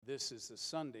this is the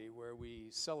Sunday where we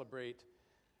celebrate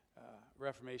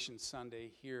Reformation Sunday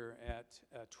here at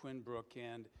Twin Brook,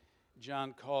 and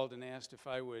John called and asked if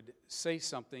I would say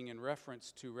something in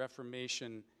reference to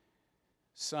Reformation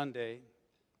Sunday.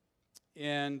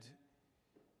 And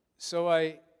so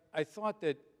I thought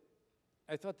that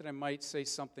I might say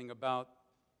something about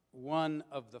one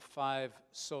of the 5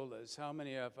 solas. How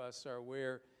many of us are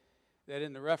aware that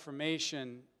in the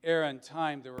Reformation era and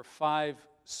time there were 5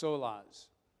 solas?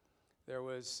 There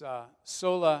was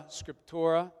sola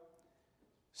scriptura,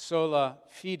 sola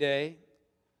fide,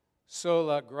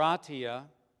 sola gratia,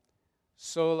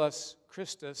 solus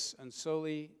Christus, and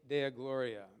soli Deo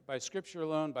gloria. By Scripture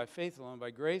alone, by faith alone, by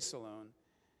grace alone,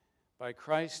 by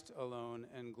Christ alone,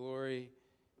 and glory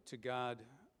to God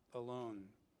alone.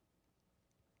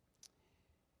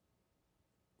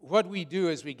 What we do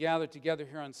as we gather together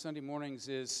here on Sunday mornings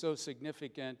is so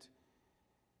significant,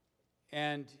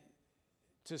 and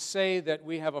to say that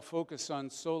we have a focus on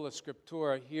sola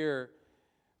scriptura here,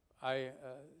 I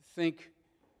think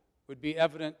would be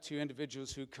evident to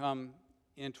individuals who come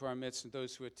into our midst and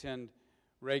those who attend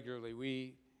regularly.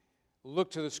 We look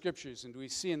to the Scriptures, and we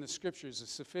see in the Scriptures a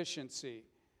sufficiency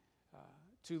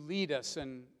to lead us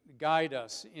and guide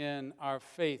us in our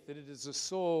faith, that it is the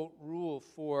sole rule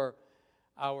for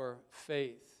our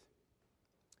faith.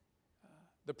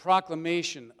 The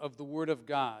proclamation of the Word of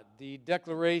God, the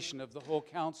declaration of the whole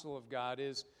counsel of God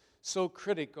is so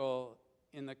critical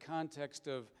in the context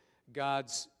of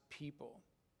God's people.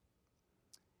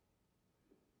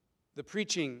 The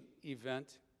preaching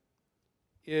event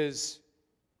is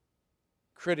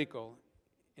critical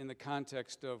in the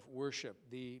context of worship.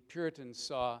 The Puritans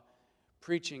saw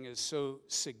preaching as so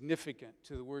significant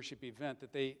to the worship event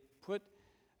that they put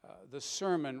the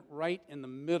sermon right in the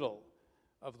middle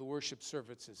of the worship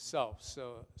service itself.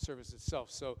 So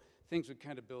things would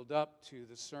kind of build up to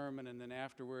the sermon, and then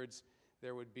afterwards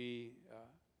there would be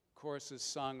choruses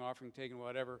sung, offering taken,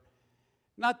 whatever.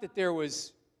 Not that there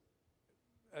was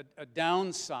a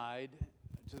downside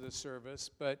to the service,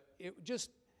 but it just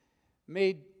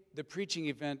made the preaching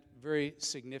event very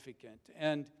significant.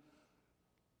 And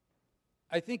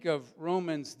I think of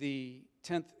Romans, the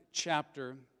 10th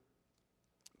chapter.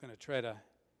 I'm going to try to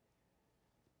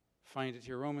find it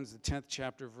here. Romans, the 10th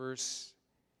chapter, verses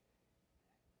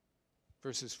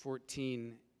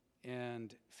 14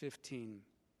 and 15.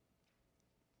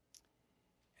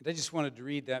 And I just wanted to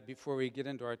read that before we get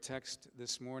into our text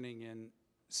this morning in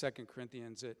 2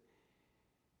 Corinthians. It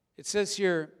says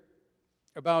here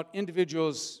about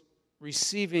individuals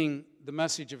receiving the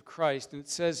message of Christ, and it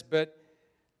says, "But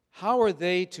how are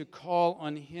they to call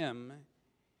on him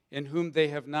in whom they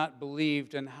have not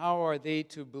believed, and how are they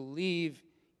to believe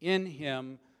in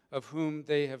him of whom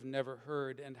they have never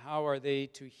heard? And how are they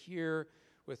to hear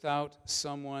without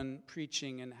someone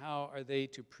preaching? And how are they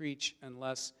to preach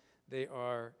unless they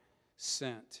are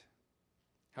sent?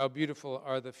 How beautiful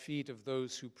are the feet of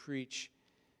those who preach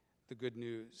the good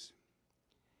news."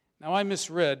 Now, I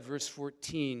misread verse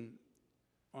 14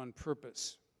 on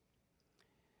purpose.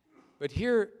 But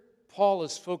here, Paul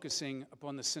is focusing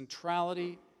upon the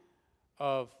centrality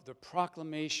of the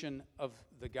proclamation of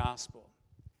the gospel.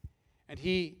 And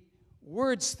he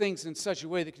words things in such a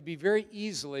way that could be very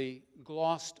easily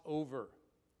glossed over.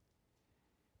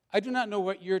 I do not know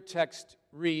what your text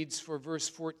reads for verse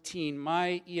 14.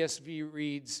 My ESV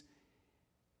reads,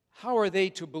 "How are they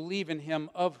to believe in him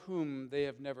of whom they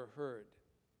have never heard?"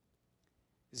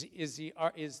 Is the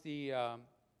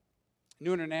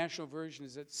New International Version,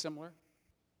 is it similar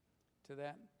to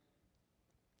that?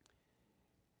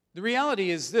 The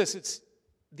reality is this,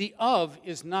 the "of"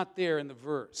 is not there in the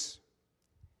verse.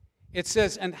 It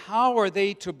says, "And how are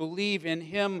they to believe in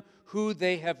him who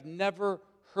they have never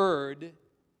heard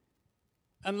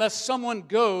unless someone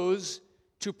goes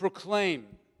to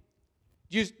proclaim?"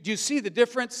 Do you see the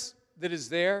difference that is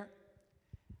there?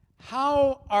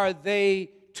 How are they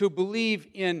to believe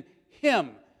in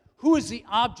him? Who is the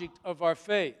object of our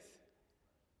faith?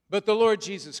 But the Lord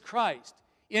Jesus Christ.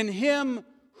 In him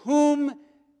whom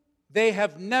they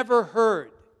have never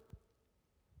heard.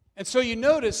 And so you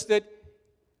notice that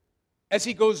as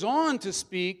he goes on to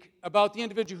speak about the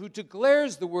individual who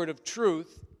declares the word of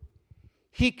truth,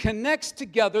 he connects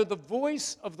together the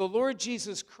voice of the Lord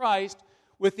Jesus Christ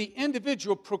with the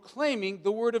individual proclaiming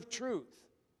the word of truth.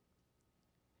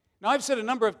 Now, I've said a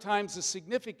number of times the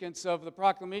significance of the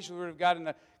proclamation of the word of God in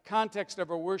the context of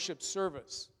our worship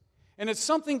service. And it's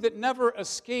something that never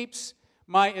escapes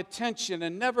my attention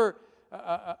and never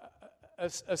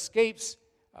escapes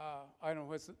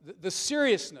the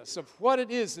seriousness of what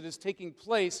it is that is taking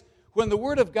place when the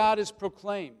Word of God is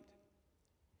proclaimed.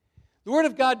 The Word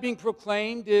of God being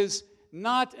proclaimed is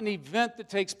not an event that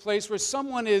takes place where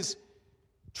someone is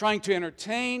trying to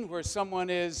entertain, where someone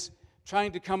is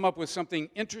trying to come up with something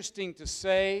interesting to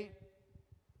say.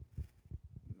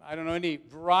 I don't know, any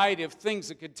variety of things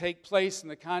that could take place in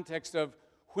the context of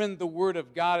when the Word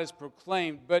of God is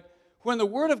proclaimed. But when the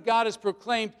Word of God is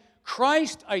proclaimed,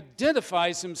 Christ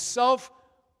identifies himself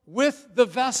with the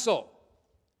vessel.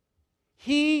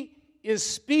 He is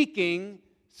speaking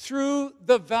through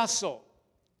the vessel.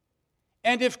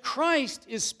 And if Christ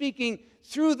is speaking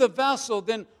through the vessel,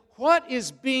 then what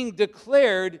is being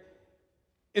declared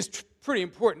is pretty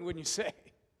important, wouldn't you say?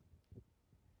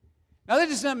 Now, that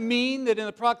does not mean that in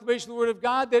the proclamation of the Word of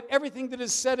God that everything that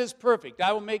is said is perfect.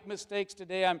 I will make mistakes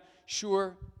today, I'm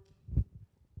sure,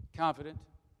 confident.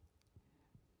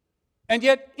 And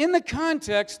yet, in the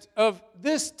context of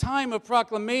this time of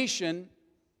proclamation,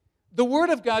 the Word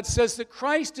of God says that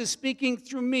Christ is speaking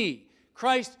through me.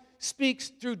 Christ speaks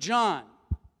through John.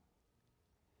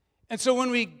 And so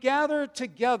when we gather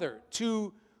together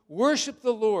to worship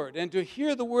the Lord and to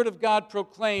hear the Word of God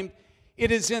proclaimed,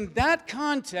 it is in that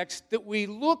context that we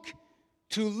look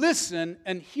to listen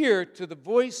and hear to the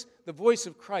voice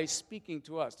of Christ speaking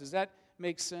to us. Does that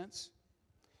make sense?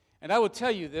 And I will tell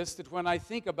you this, that when I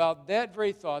think about that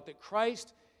very thought, that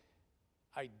Christ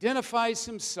identifies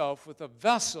himself with a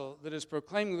vessel that is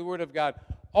proclaiming the Word of God,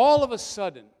 all of a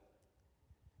sudden,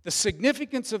 the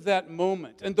significance of that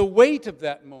moment and the weight of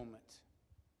that moment,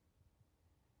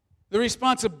 the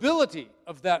responsibility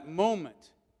of that moment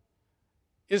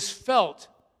is felt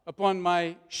upon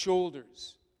my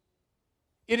shoulders.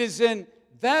 It is in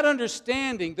that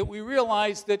understanding that we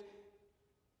realize that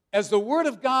as the Word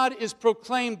of God is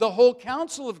proclaimed, the whole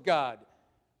counsel of God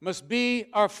must be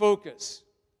our focus.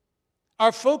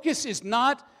 Our focus is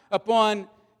not upon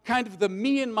kind of the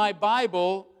me and my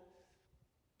Bible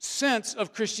sense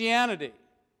of Christianity.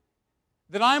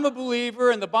 That I'm a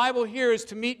believer and the Bible here is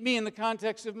to meet me in the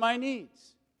context of my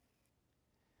needs.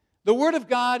 The Word of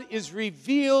God is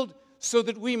revealed so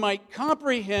that we might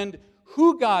comprehend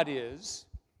who God is,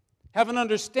 have an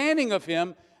understanding of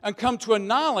Him, and come to a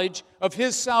knowledge of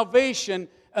His salvation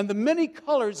and the many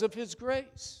colors of His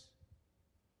grace.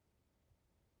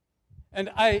 And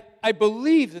I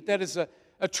believe that that is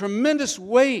a tremendous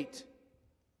weight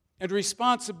and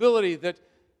responsibility that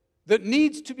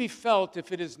needs to be felt,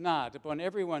 if it is not, upon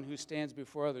everyone who stands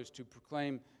before others to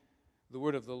proclaim the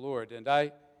word of the Lord. And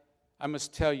I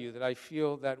must tell you that I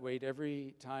feel that weight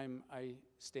every time I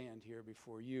stand here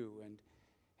before you and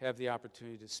have the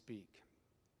opportunity to speak.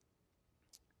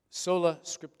 Sola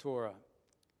Scriptura.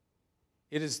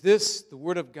 It is this, the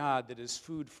Word of God, that is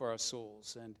food for our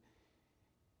souls. And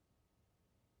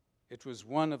it was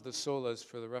one of the solas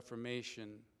for the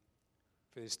Reformation,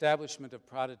 for the establishment of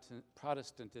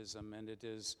Protestantism, and it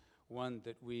is one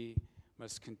that we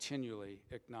must continually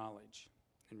acknowledge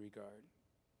and regard.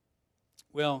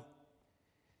 Well,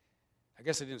 I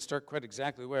guess I didn't start quite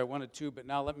exactly the way I wanted to, but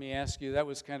now let me ask you, that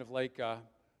was kind of like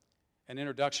an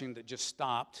introduction that just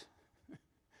stopped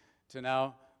to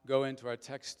now go into our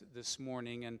text this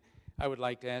morning, and I would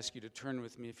like to ask you to turn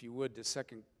with me, if you would, to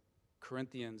 2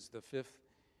 Corinthians, the 5th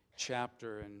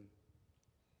chapter, and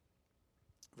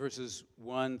verses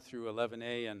 1 through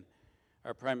 11a, and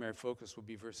our primary focus will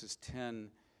be verses 10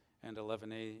 and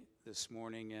 11a this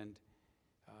morning, and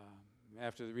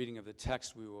after the reading of the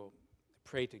text, we will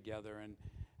pray together, and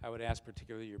I would ask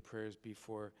particularly your prayers be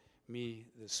for me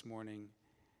this morning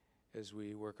as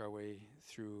we work our way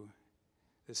through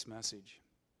this message.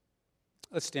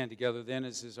 Let's stand together then,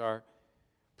 as is our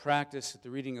practice at the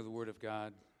reading of the Word of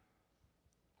God.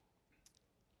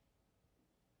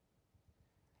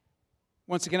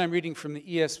 Once again, I'm reading from the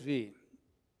ESV.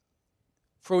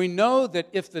 For we know that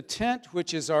if the tent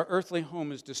which is our earthly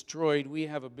home is destroyed, we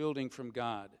have a building from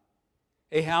God,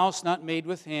 a house not made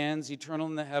with hands, eternal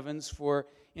in the heavens, for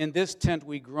in this tent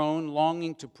we groan,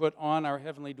 longing to put on our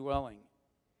heavenly dwelling.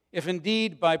 If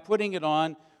indeed by putting it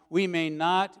on we may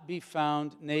not be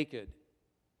found naked.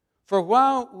 For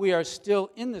while we are still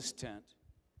in this tent,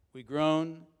 we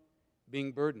groan,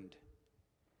 being burdened.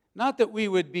 Not that we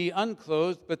would be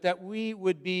unclothed, but that we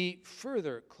would be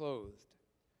further clothed,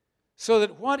 so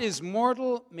that what is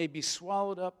mortal may be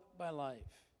swallowed up by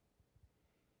life.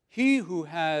 He who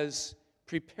has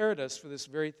prepared us for this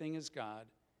very thing is God,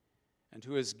 and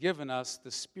who has given us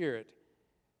the Spirit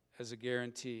as a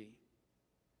guarantee.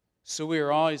 So we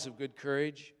are always of good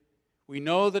courage. We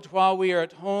know that while we are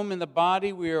at home in the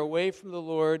body, we are away from the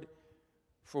Lord,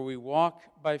 for we walk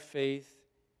by faith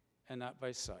and not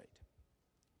by sight.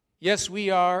 Yes, we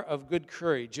are of good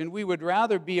courage, and we would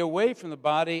rather be away from the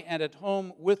body and at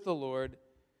home with the Lord.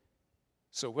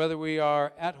 So whether we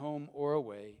are at home or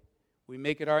away, we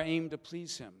make it our aim to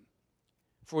please him.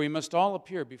 For we must all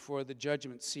appear before the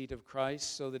judgment seat of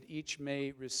Christ, so that each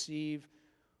may receive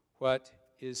what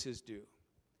is his due,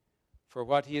 for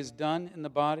what he has done in the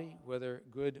body, whether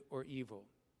good or evil.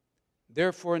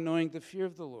 Therefore, knowing the fear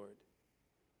of the Lord,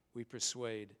 we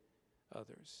persuade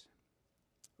others.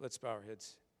 Let's bow our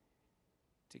heads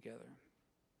together.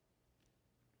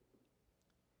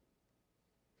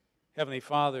 Heavenly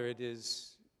Father, it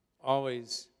is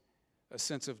always a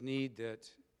sense of need that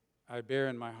I bear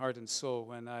in my heart and soul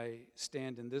when I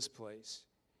stand in this place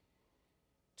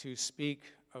to speak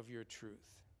of your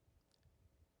truth.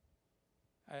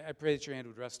 I pray that your hand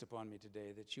would rest upon me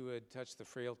today, that you would touch the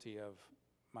frailty of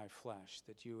my flesh,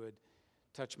 that you would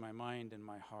touch my mind and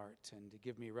my heart, and to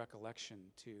give me recollection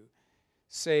to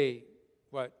say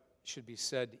what should be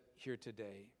said here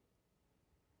today.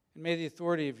 And may the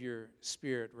authority of your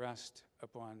Spirit rest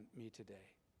upon me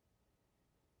today.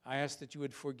 I ask that you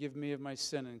would forgive me of my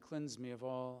sin and cleanse me of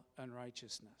all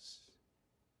unrighteousness.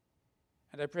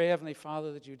 And I pray, Heavenly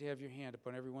Father, that you would have your hand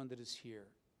upon everyone that is here,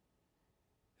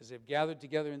 as they've gathered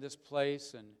together in this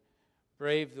place and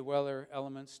braved the weather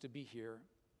elements to be here.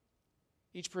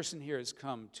 Each person here has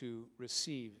come to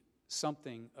receive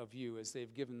something of you as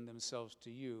they've given themselves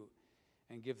to you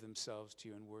and give themselves to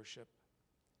you in worship.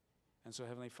 And so,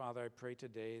 Heavenly Father, I pray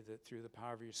today that through the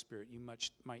power of your Spirit, you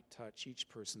might touch each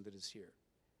person that is here,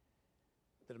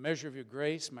 that a measure of your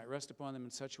grace might rest upon them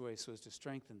in such a way so as to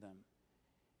strengthen them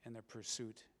in their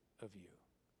pursuit of you.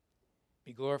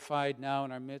 Be glorified now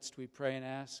in our midst, we pray and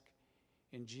ask.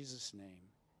 In Jesus' name,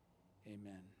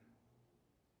 amen.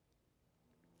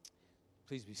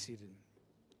 Please be seated.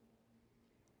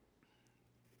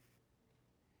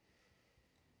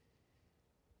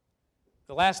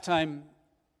 The last time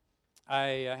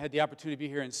I had the opportunity to be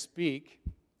here and speak,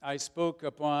 I spoke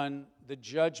upon the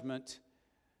judgment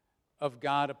of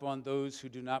God upon those who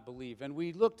do not believe. And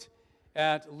we looked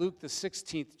at Luke, the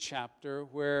 16th chapter,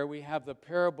 where we have the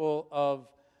parable of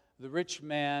the rich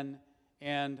man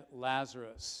and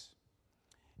Lazarus.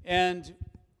 And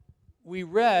we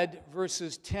read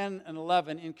verses 10 and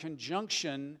 11 in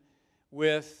conjunction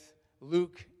with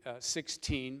Luke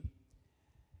 16,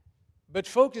 but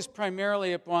focused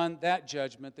primarily upon that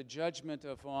judgment, the judgment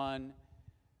upon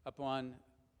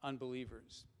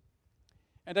unbelievers.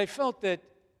 And I felt that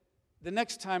the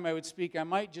next time I would speak, I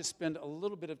might just spend a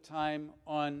little bit of time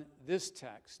on this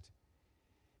text,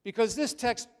 because this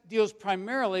text deals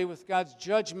primarily with God's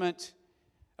judgment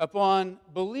upon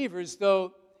believers,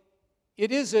 though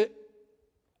it is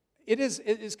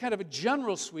kind of a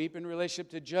general sweep in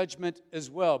relationship to judgment as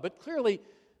well. But clearly,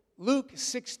 Luke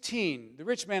 16, the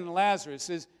rich man and Lazarus,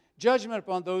 is judgment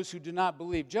upon those who do not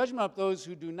believe. Judgment upon those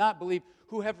who do not believe,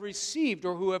 who have received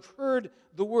or who have heard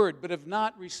the word but have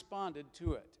not responded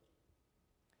to it.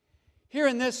 Here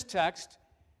in this text,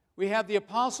 we have the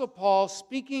Apostle Paul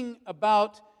speaking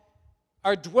about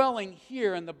our dwelling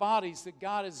here in the bodies that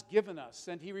God has given us.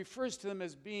 And he refers to them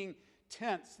as being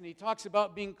tents. And he talks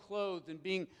about being clothed and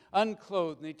being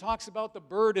unclothed. And he talks about the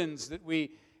burdens that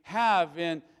we have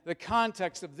in the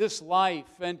context of this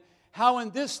life. And how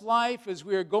in this life, as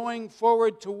we are going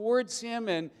forward towards him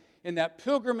and in that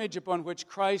pilgrimage upon which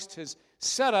Christ has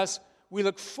set us, we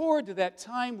look forward to that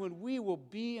time when we will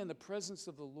be in the presence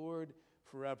of the Lord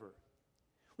forever.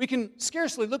 We can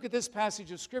scarcely look at this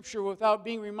passage of Scripture without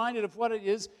being reminded of what it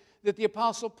is that the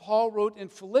Apostle Paul wrote in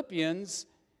Philippians,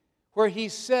 where he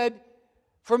said,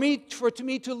 For to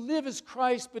me to live is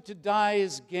Christ, but to die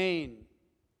is gain.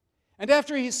 And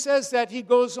after he says that, he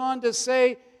goes on to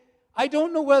say, I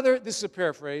don't know whether, this is a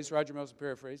paraphrase, Roger Melson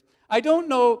paraphrase, I don't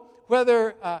know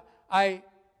whether I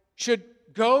should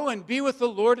go and be with the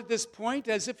Lord at this point,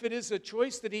 as if it is a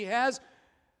choice that he has,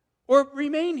 or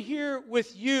remain here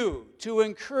with you to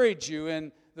encourage you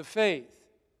in the faith.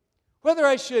 Whether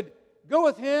I should go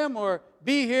with him or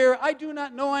be here, I do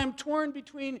not know. I am torn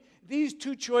between these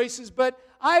two choices, but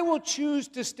I will choose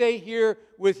to stay here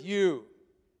with you.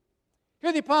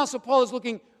 Here the Apostle Paul is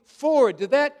looking forward to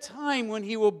that time when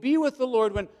he will be with the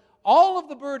Lord, when all of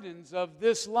the burdens of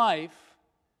this life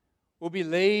will be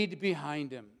laid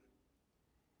behind him.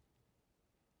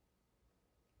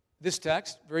 This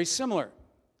text, very similar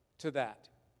to that.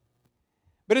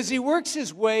 But as he works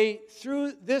his way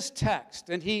through this text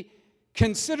and he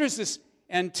considers this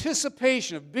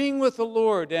anticipation of being with the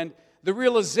Lord and the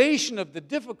realization of the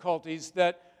difficulties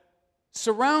that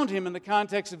surround him in the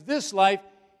context of this life,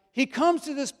 he comes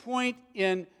to this point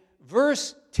in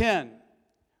verse 10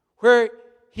 where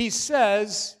he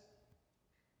says,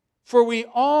 for we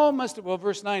all must, well,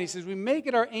 verse 9, he says, we make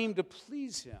it our aim to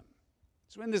please him.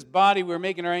 So in this body we're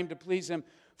making our aim to please him,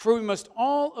 for we must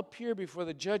all appear before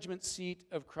the judgment seat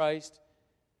of Christ,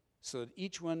 so that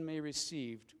each one may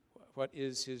receive what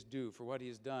is his due for what he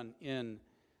has done in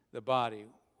the body,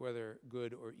 whether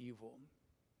good or evil.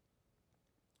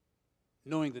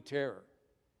 Knowing the terror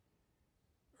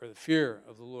or the fear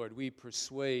of the Lord, we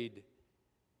persuade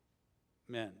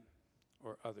men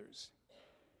or others.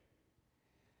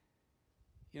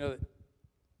 You know,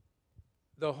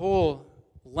 the whole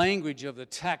language of the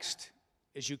text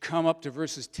as you come up to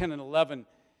verses 10 and 11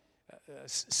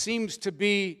 seems to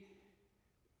be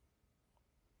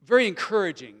very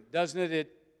encouraging, doesn't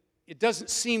it? It doesn't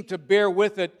seem to bear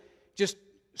with it just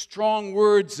strong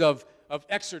words of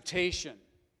exhortation,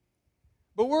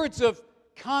 but words of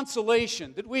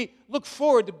consolation, that we look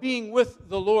forward to being with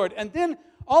the Lord. And then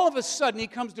all of a sudden he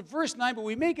comes to verse 9, but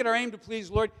we make it our aim to please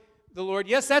the Lord.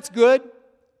 Yes, that's good.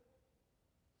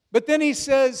 But then he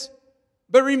says,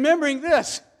 but remembering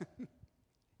this,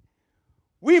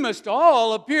 we must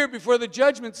all appear before the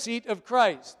judgment seat of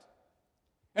Christ.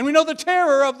 And we know the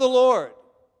terror of the Lord.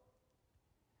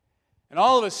 And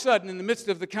all of a sudden, in the midst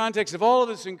of the context of all of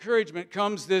this encouragement,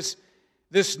 comes this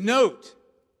note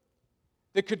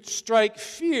that could strike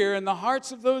fear in the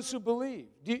hearts of those who believe.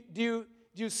 Do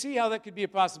you see how that could be a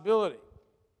possibility?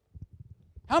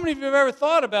 How many of you have ever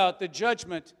thought about the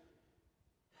judgment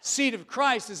seat of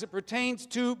Christ as it pertains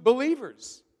to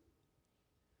believers?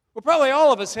 Well, probably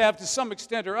all of us have to some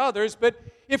extent or others, but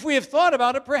if we have thought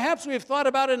about it, perhaps we have thought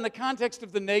about it in the context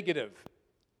of the negative.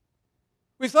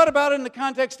 We've thought about it in the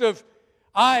context of,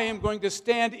 I am going to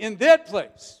stand in that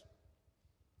place.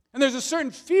 And there's a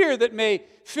certain fear that may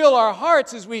fill our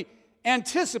hearts as we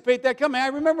anticipate that coming. I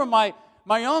remember my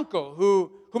uncle,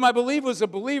 whom I believe was a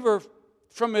believer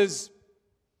from his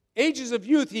ages of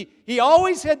youth. He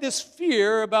always had this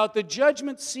fear about the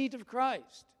judgment seat of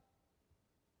Christ.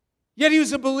 Yet he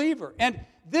was a believer. And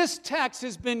this text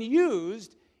has been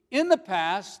used in the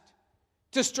past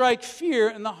to strike fear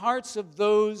in the hearts of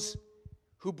those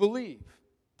who believe.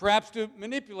 Perhaps to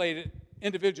manipulate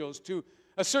individuals to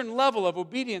a certain level of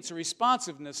obedience or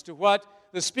responsiveness to what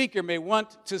the speaker may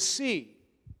want to see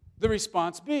the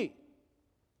response be.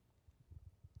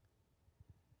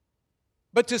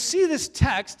 But to see this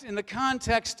text in the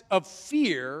context of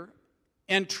fear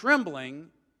and trembling,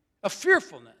 of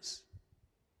fearfulness,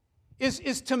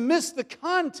 is to miss the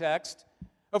context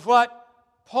of what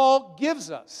Paul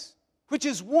gives us, which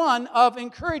is one of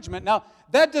encouragement. Now,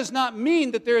 that does not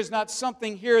mean that there is not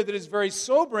something here that is very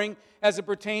sobering as it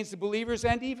pertains to believers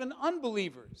and even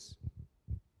unbelievers.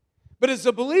 But as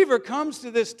a believer comes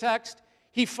to this text,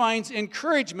 he finds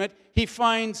encouragement, he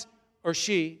finds, or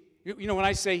she, you know, when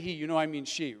I say he, you know I mean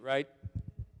she, right?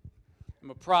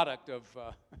 I'm a product of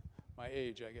my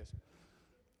age, I guess.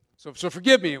 So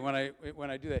forgive me when I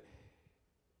do that.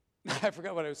 I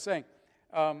forgot what I was saying.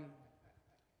 Well,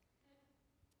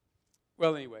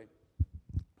 anyway,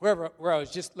 where I was,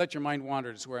 just let your mind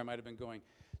wander to where I might have been going.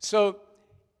 So,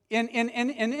 in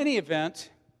any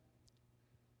event,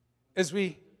 as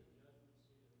we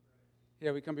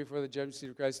come before the judgment seat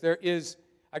of Christ, there is,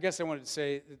 I guess I wanted to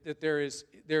say that there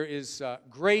is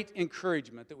great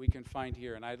encouragement that we can find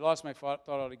here. And I lost my thought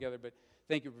altogether, but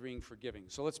thank you for being forgiving.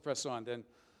 So let's press on then.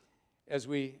 As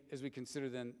we consider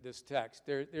then this text,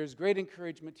 there's great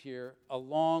encouragement here,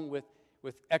 along with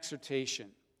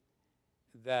exhortation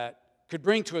that could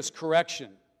bring to us correction.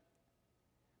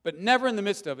 But never in the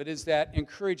midst of it is that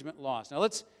encouragement lost. Now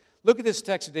let's look at this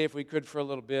text today, if we could, for a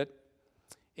little bit.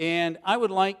 And I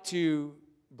would like to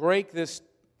break this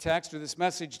text or this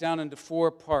message down into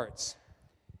 4 parts.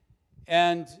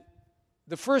 And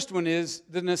the first one is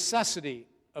the necessity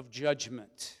of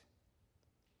judgment.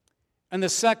 And the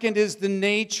second is the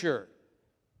nature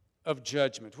of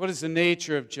judgment. What is the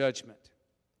nature of judgment?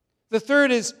 The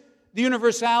third is the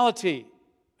universality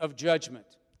of judgment.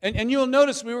 And you'll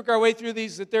notice we work our way through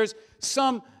these that there's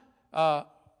some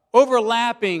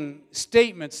overlapping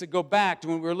statements that go back to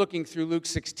when we were looking through Luke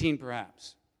 16,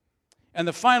 perhaps. And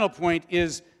the final point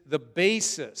is the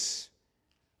basis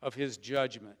of his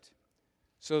judgment.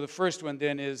 So the first one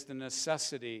then is the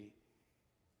necessity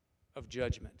of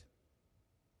judgment.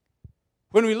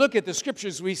 When we look at the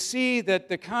Scriptures, we see that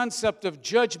the concept of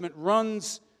judgment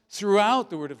runs throughout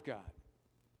the Word of God.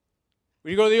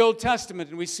 When you go to the Old Testament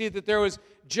and we see that there was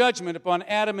judgment upon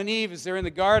Adam and Eve as they're in the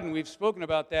garden, we've spoken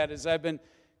about that as I've been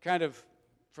kind of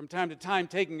from time to time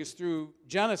taking us through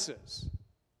Genesis.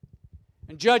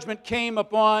 And judgment came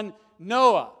upon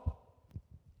Noah.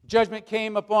 Judgment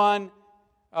came upon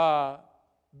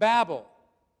Babel.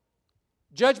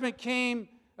 Judgment came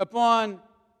upon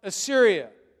Assyria.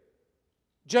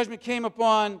 Judgment came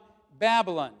upon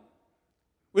Babylon.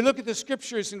 We look at the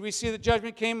Scriptures and we see that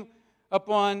judgment came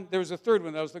upon, there was a third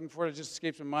one that I was looking for, it just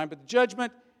escapes my mind, but the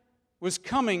judgment was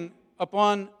coming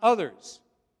upon others.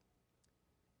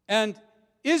 And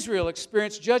Israel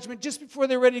experienced judgment just before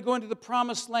they were ready to go into the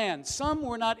promised land. Some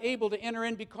were not able to enter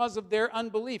in because of their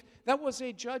unbelief. That was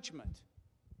a judgment.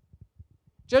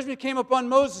 Judgment came upon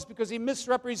Moses because he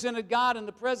misrepresented God in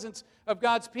the presence of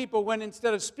God's people when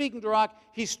instead of speaking to the rock,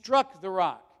 he struck the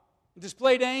rock and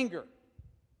displayed anger.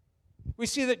 We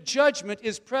see that judgment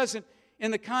is present in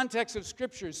the context of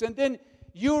Scriptures. And then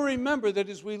you'll remember that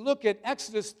as we look at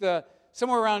Exodus,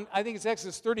 somewhere around, I think it's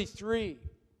Exodus 33,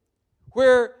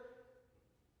 where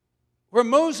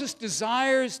Moses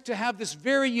desires to have this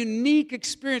very unique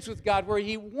experience with God, where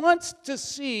he wants to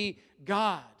see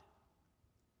God.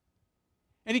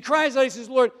 And he cries out, he says,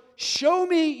 Lord, show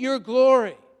me your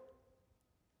glory.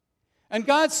 And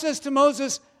God says to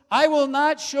Moses, I will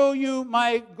not show you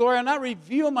my glory, I will not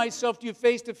reveal myself to you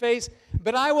face to face,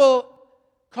 but I will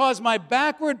cause my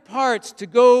backward parts to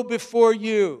go before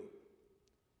you.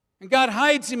 And God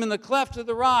hides him in the cleft of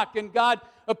the rock, and God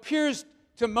appears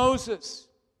to Moses.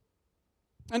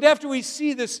 And after we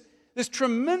see this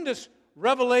tremendous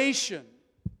revelation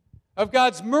of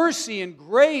God's mercy and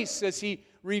grace as he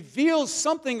reveals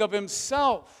something of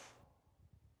himself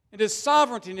and his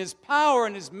sovereignty and his power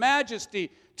and his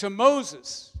majesty to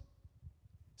Moses.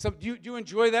 So do you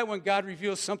enjoy that when God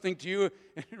reveals something to you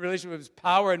in relation with his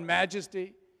power and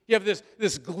majesty? You have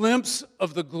this glimpse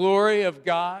of the glory of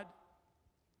God.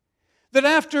 That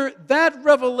after that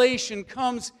revelation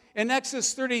comes in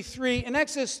Exodus 33, in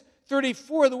Exodus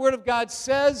 34, the Word of God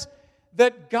says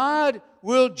that God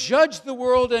will judge the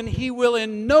world and he will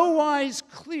in no wise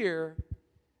clear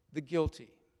the guilty.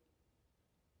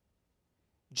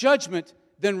 Judgment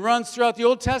then runs throughout the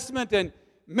Old Testament, and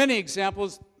many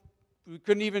examples. We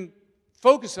couldn't even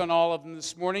focus on all of them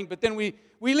this morning, but then we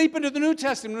leap into the New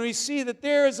Testament and we see that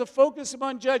there is a focus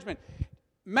upon judgment.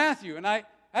 Matthew, and I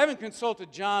haven't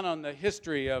consulted John on the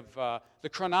history of the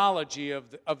chronology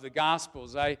of the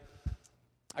Gospels. I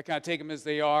kind of take them as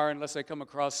they are unless I come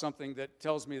across something that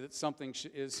tells me that something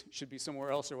should be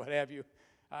somewhere else or what have you.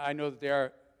 I know that they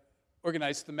are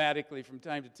organized thematically from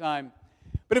time to time.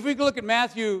 But if we look at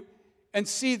Matthew and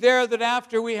see there that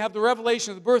after we have the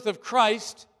revelation of the birth of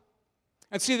Christ,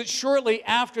 and see that shortly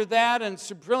after that and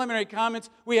some preliminary comments,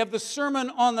 we have the Sermon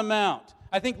on the Mount.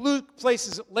 I think Luke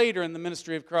places it later in the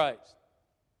ministry of Christ.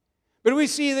 But we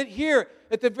see that here,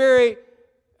 at the very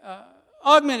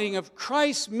augmenting of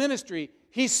Christ's ministry,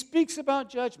 he speaks about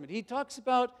judgment. He talks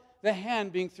about the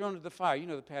hand being thrown into the fire. You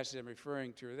know the passage I'm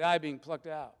referring to, the eye being plucked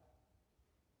out.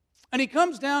 And he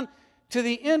comes down to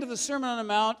the end of the Sermon on the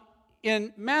Mount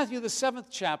in Matthew, the 7th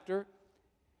chapter,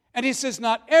 and he says,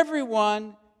 not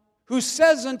everyone who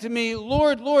says unto me,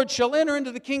 Lord, Lord, shall enter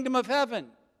into the kingdom of heaven.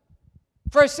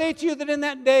 For I say to you that in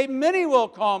that day many will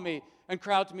call me and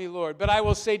cry out to me, Lord. But I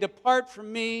will say, depart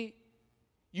from me,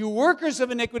 you workers of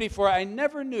iniquity, for I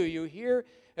never knew you. Here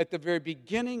at the very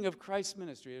beginning of Christ's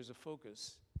ministry, there's a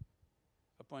focus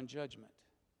upon judgment.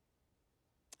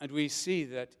 And we see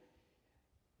that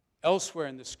elsewhere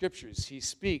in the Scriptures, he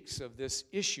speaks of this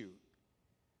issue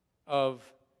of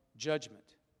judgment.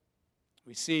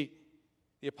 We see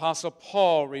the Apostle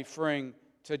Paul referring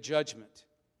to judgment.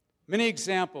 Many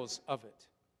examples of it.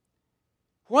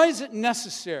 Why is it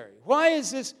necessary? Why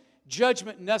is this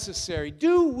judgment necessary?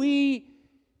 Do we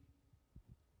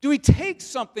take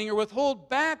something or withhold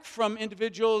back from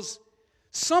individuals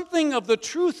something of the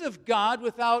truth of God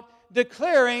without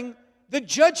declaring the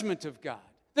judgment of God?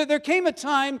 There came a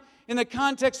time in the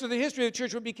context of the history of the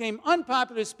church where it became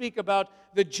unpopular to speak about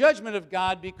the judgment of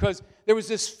God because there was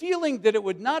this feeling that it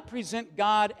would not present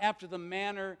God after the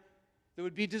manner that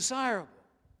would be desirable.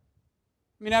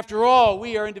 I mean, after all,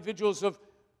 we are individuals of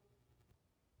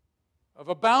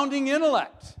abounding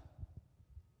intellect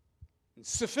and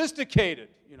sophisticated,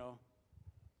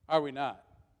 are we not?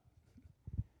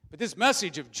 But this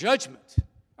message of judgment,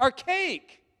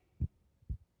 archaic.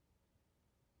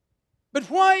 But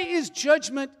why is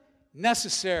judgment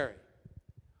necessary?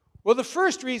 Well, the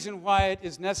first reason why it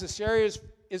is necessary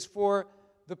is for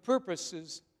the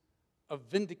purposes of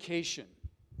vindication.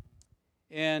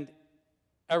 And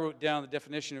I wrote down the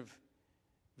definition of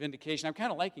vindication. I'm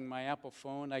kind of liking my Apple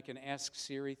phone. I can ask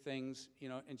Siri things,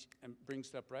 and bring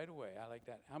stuff right away. I like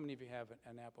that. How many of you have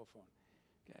an Apple phone?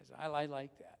 Guys, I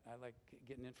like that. I like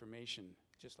getting information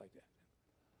just like that.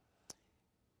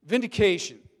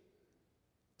 Vindication.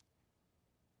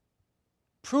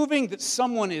 Proving that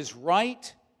someone is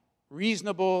right,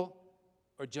 reasonable,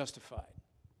 or justified.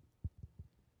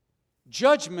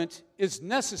 Judgment is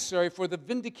necessary for the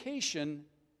vindication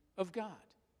of God.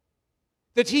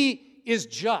 that He is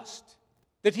just,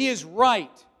 that He is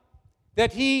right,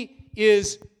 that He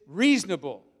is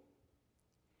reasonable.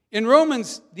 In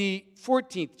Romans, the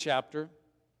 14th chapter,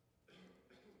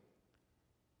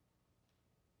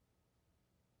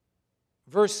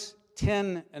 verse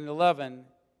 10 and 11,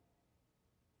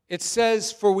 it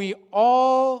says, "For we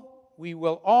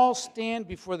will all stand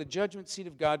before the judgment seat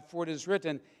of God, for it is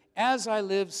written, As I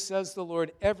live, says the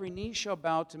Lord, every knee shall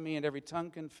bow to me and every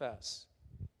tongue confess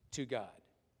to God.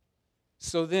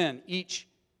 So then, each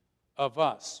of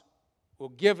us will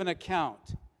give an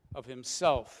account of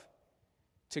himself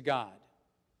to God."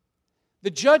 The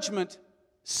judgment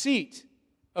seat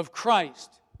of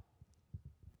Christ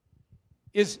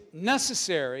is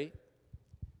necessary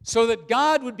so that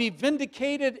God would be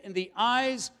vindicated in the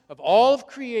eyes of all of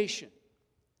creation.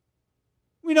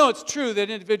 We know it's true that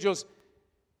individuals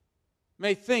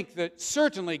may think that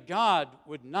certainly God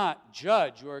would not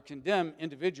judge or condemn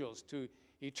individuals to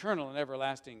eternal and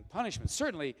everlasting punishment.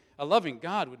 Certainly a loving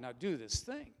God would not do this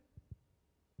thing.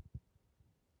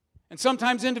 And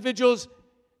sometimes individuals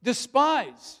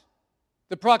despise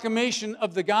the proclamation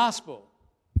of the gospel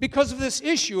because of this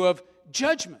issue of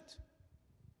judgment.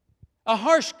 A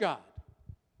harsh God.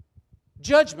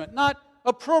 Judgment, not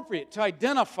appropriate to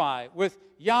identify with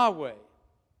Yahweh,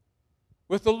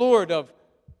 with the Lord of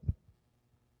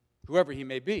whoever He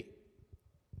may be.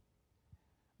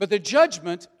 But the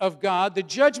judgment of God, the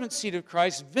judgment seat of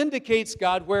Christ, vindicates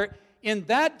God, where in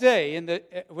that day,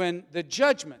 when the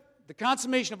judgment, the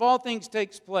consummation of all things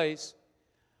takes place,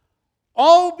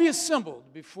 all will be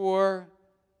assembled before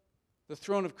the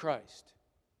throne of Christ.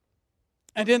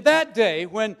 And in that day,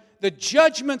 when the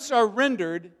judgments are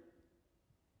rendered,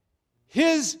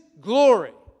 His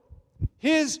glory,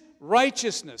 His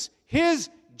righteousness, His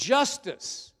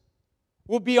justice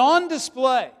will be on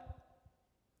display.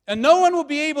 And no one will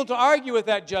be able to argue with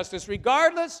that justice,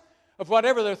 regardless of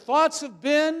whatever their thoughts have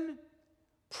been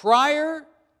prior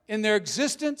in their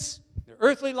existence, their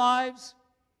earthly lives.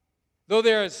 Though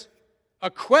there is a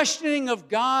questioning of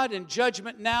God and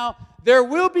judgment now, there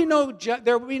will be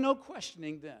no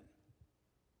questioning then.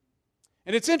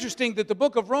 And it's interesting that the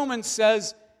book of Romans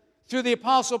says, through the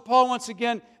Apostle Paul once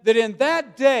again, that in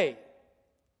that day,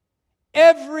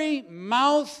 every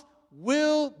mouth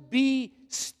will be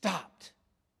stopped.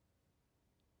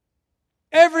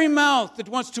 Every mouth that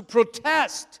wants to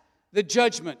protest the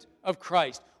judgment of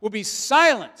Christ will be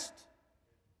silenced.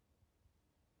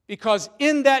 Because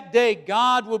in that day,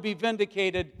 God will be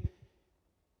vindicated,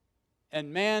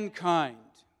 and mankind,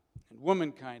 and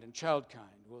womankind, and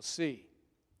childkind will see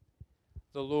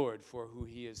the Lord for who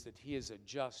He is, that He is a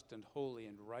just and holy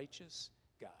and righteous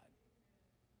God.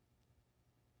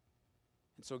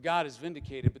 And so God is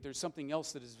vindicated, but there's something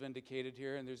else that is vindicated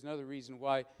here, and there's another reason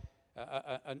why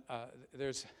I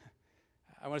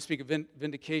want to speak of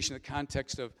vindication in the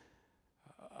context of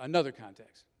another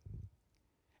context.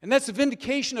 And that's the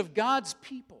vindication of God's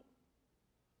people.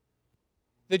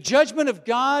 The judgment of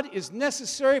God is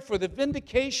necessary for the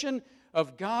vindication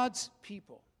of God's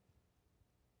people.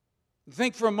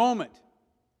 Think for a moment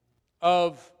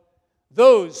of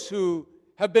those who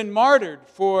have been martyred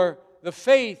for the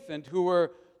faith and who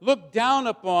were looked down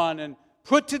upon and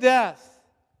put to death,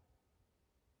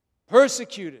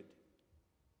 persecuted.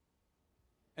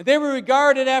 And they were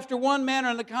regarded after one manner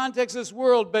in the context of this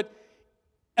world, but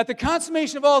at the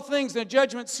consummation of all things in the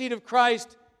judgment seat of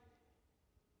Christ,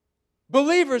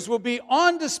 believers will be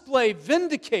on display,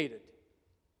 vindicated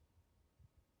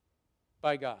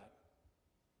by God.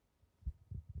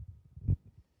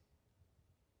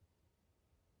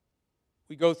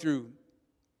 We go through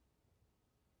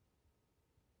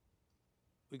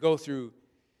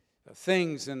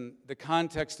things in the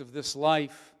context of this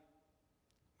life.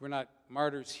 We're not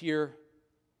martyrs here.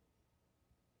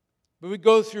 But we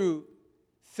go through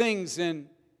things in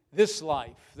this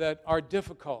life that are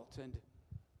difficult. And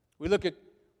we look at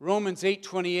Romans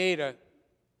 8:28, a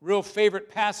real favorite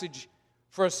passage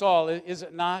for us all, is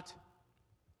it not?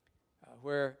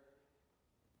 Where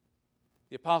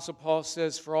the Apostle Paul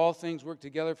says, "For all things work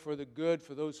together for the good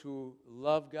for those who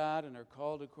love God and are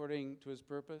called according to His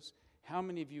purpose." How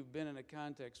many of you have been in a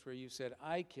context where you said,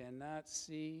 "I cannot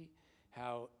see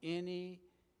how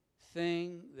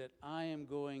anything that I am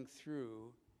going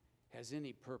through has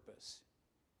any purpose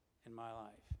in my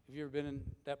life"? Have you ever been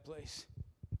in that place?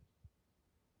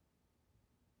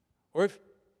 Or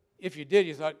if you did,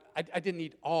 you thought, I didn't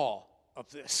need all of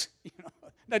this.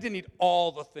 I didn't need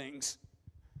all the things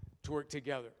to work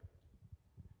together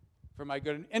for my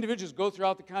good. And individuals go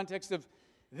throughout the context of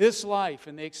this life,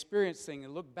 and they experience things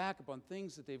and look back upon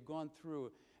things that they've gone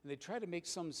through, and they try to make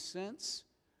some sense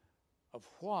of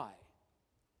why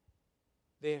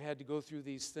they have had to go through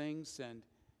these things, and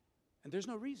there's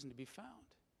no reason to be found.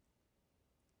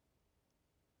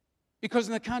 Because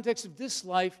in the context of this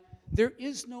life, there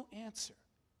is no answer.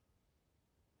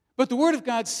 But the Word of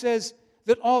God says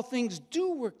that all things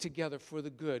do work together for the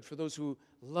good, for those who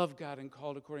love God and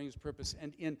called according to His purpose.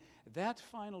 And in that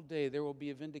final day, there will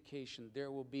be a vindication.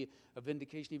 There will be a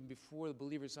vindication even before the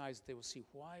believer's eyes, that they will see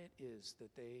why it is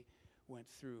that they went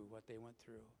through what they went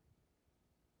through.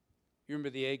 You remember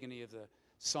the agony of the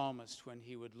psalmist when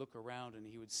he would look around and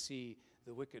he would see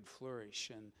the wicked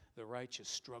flourish and the righteous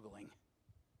struggling.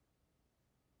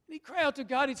 And he'd cry out to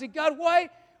God. He'd say, God,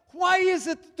 why is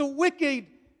it that the wicked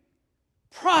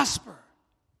prosper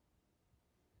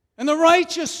and the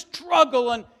righteous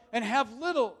struggle and have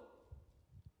little?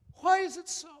 Why is it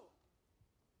so?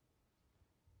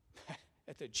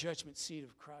 At the judgment seat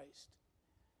of Christ,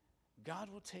 God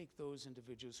will take those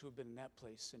individuals who have been in that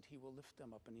place and He will lift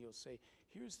them up and He'll say,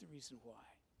 here's the reason why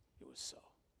it was so.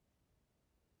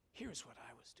 Here's what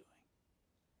I was doing.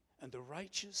 And the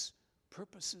righteous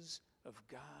purposes of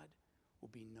God will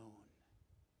be known.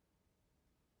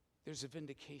 There's a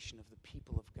vindication of the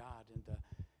people of God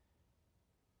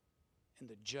in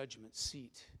the judgment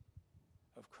seat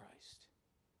of Christ.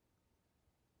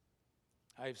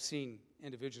 I've seen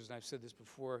individuals, and I've said this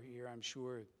before here, I'm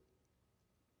sure,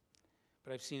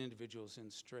 but I've seen individuals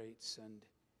in straits, and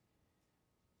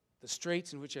the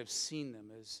straits in which I've seen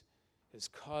them has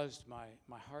caused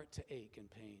my heart to ache in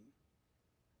pain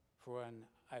for when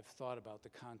I've thought about the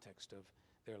context of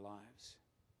their lives.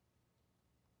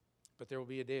 But there will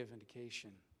be a day of vindication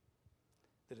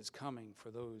that is coming for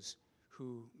those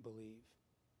who believe.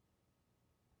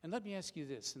 And let me ask you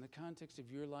this, in the context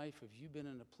of your life, have you been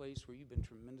in a place where you've been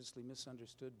tremendously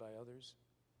misunderstood by others?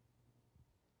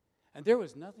 And there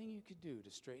was nothing you could do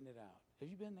to straighten it out. Have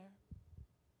you been there?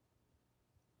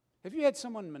 Have you had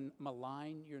someone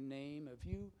malign your name? Have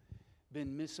you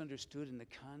been misunderstood in the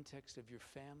context of your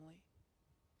family?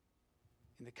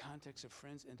 In the context of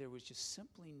friends? And there was just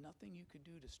simply nothing you could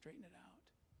do to straighten it out?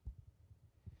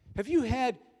 Have you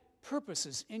had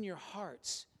purposes in your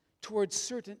hearts towards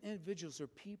certain individuals or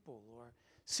people or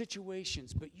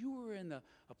situations, but you were in a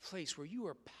place where you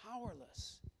were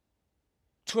powerless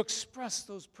to express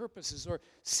those purposes or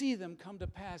see them come to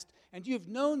pass, and you've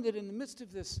known that in the midst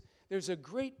of this, there's a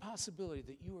great possibility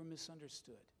that you were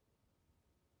misunderstood?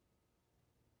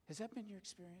 Has that been your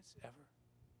experience ever?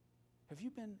 Have you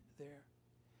been there?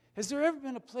 Has there ever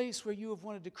been a place where you have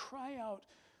wanted to cry out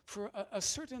for a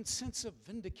certain sense of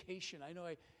vindication? I know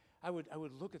I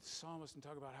would look at the psalmist and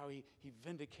talk about how he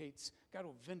vindicates, God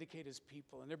will vindicate His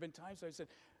people. And there have been times I said,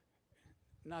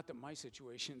 not that my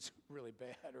situation's really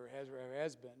bad or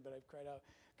has been, but I've cried out,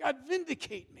 God,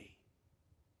 vindicate me.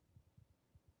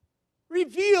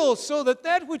 Reveal so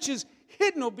that which is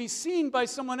hidden will be seen by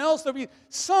someone else. There'll be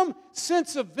some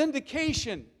sense of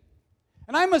vindication.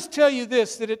 And I must tell you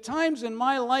this, that at times in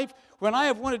my life when I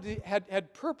have wanted to,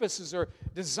 had purposes or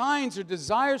designs or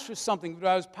desires for something, but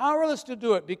I was powerless to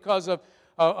do it because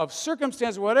of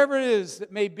circumstance, whatever it is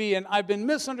that may be, and I've been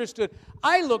misunderstood,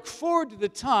 I look forward to the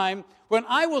time when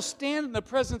I will stand in the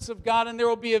presence of God and there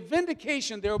will be a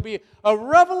vindication, there will be a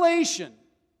revelation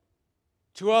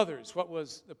to others what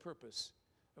was the purpose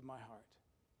of my heart.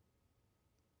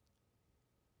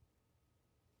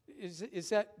 Does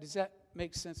that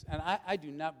make sense? And I do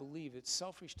not believe it's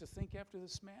selfish to think after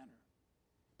this manner,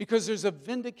 because there's a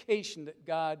vindication that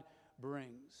God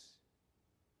brings.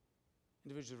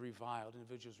 Individuals reviled,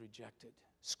 individuals rejected,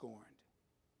 scorned,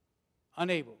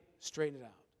 unable to straighten it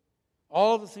out.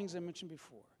 All the things I mentioned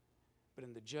before, but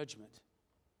in the judgment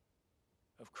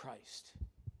of Christ,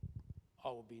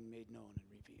 all will be made known and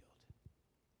revealed.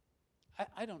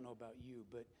 I don't know about you,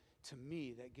 but to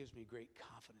me, that gives me great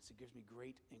confidence. It gives me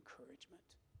great encouragement.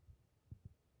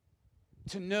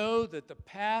 To know that the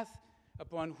path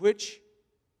upon which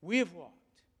we have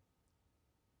walked,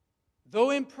 though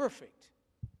imperfect,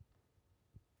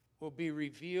 will be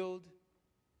revealed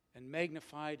and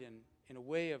magnified in a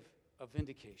way of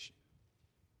vindication.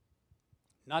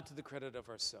 Not to the credit of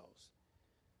ourselves,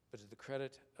 but to the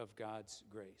credit of God's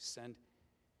grace. And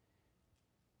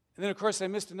then, of course, I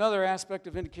missed another aspect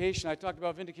of vindication. I talked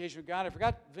about vindication of God. I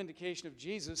forgot vindication of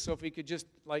Jesus. So if we could just,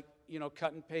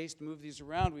 cut and paste, move these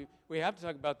around, we have to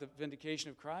talk about the vindication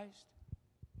of Christ.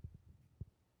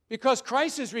 Because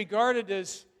Christ is regarded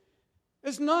as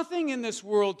nothing in this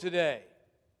world today.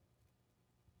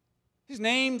 His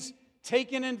name's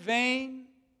taken in vain.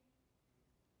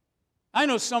 I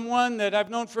know someone that I've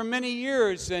known for many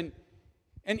years, and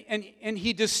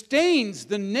he disdains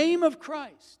the name of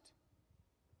Christ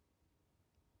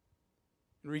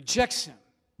and rejects Him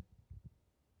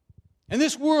And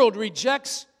this world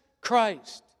rejects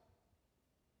Christ.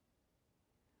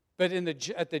 But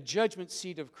at the judgment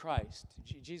seat of Christ,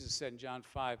 Jesus said in John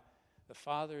 5, the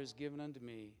Father has given unto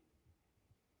me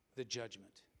the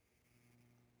judgment.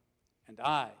 And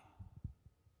I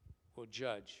will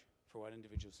judge for what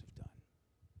individuals have done.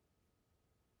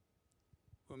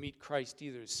 We'll meet Christ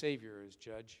either as Savior or as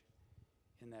Judge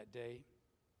in that day.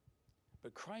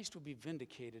 But Christ will be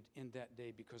vindicated in that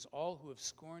day because all who have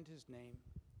scorned his name,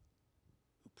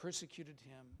 who persecuted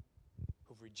him,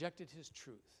 who have rejected his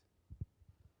truth,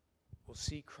 will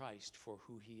see Christ for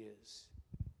who he is,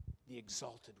 the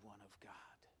exalted one of God,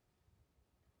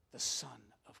 the Son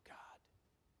of God,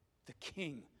 the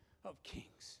King of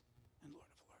kings and Lord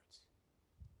of lords.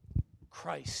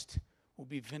 Christ will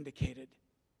be vindicated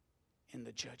in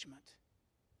the judgment.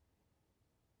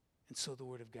 And so the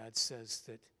Word of God says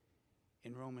that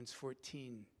in Romans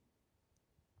 14,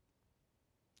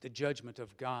 the judgment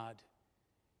of God,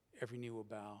 every knee will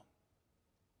bow.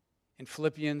 In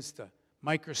Philippians, the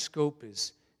microscope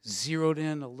is zeroed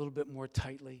in a little bit more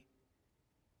tightly.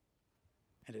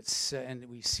 And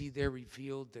we see there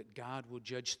revealed that God will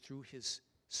judge through his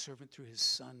servant, through his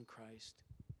Son, Christ.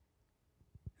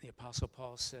 The Apostle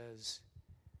Paul says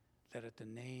that at the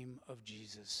name of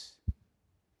Jesus,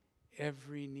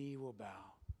 every knee will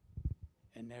bow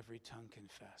and every tongue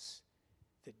confess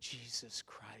that Jesus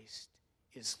Christ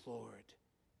is Lord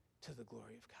to the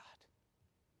glory of God.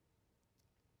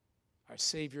 Our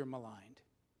Savior maligned,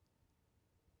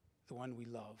 the one we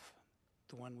love,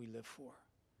 the one we live for,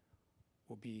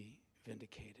 will be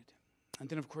vindicated. And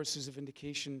then, of course, there's a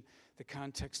vindication, the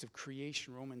context of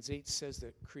creation. Romans 8 says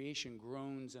that creation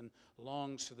groans and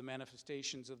longs for the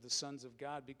manifestations of the sons of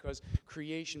God because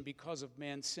creation, because of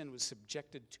man's sin, was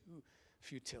subjected to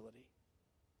futility.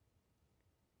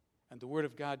 And the Word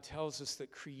of God tells us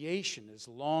that creation is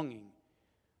longing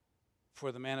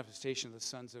for the manifestation of the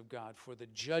sons of God, for the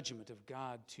judgment of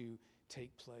God to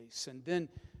take place. And then,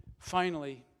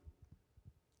 finally,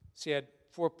 see, I had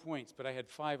 4 points, but I had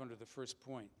 5 under the first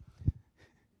point.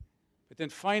 But then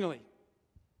finally,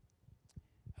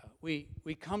 we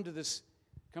come to this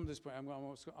point. I'm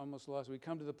almost lost. We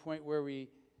come to the point where we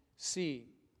see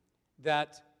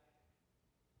that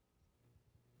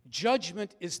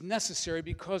judgment is necessary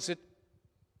because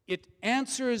it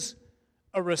answers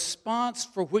a response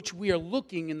for which we are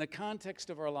looking in the context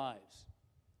of our lives.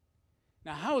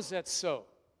 Now, how is that so?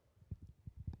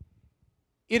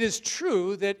 It is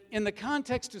true that in the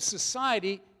context of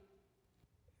society,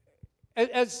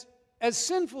 as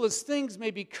sinful as things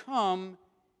may become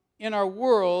in our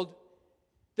world,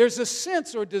 there's a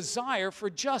sense or desire for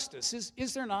justice.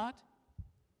 Is there not?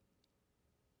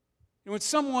 And when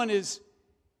someone is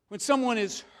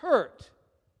hurt,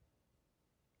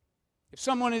 if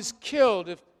someone is killed,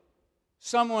 if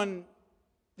someone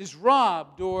is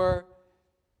robbed, or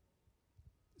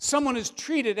someone is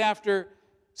treated after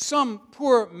some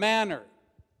poor manner,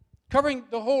 covering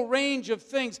the whole range of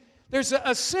things, there's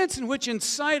a sense in which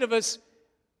inside of us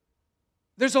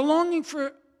there's a longing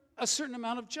for a certain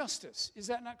amount of justice. Is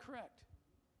that not correct?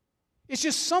 It's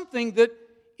just something that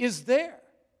is there.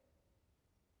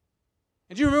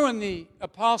 And do you remember when the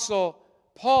Apostle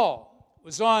Paul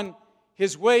was on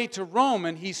his way to Rome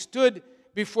and he stood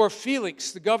before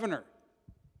Felix, the governor?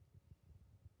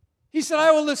 He said,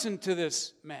 I will listen to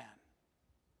this man.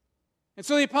 And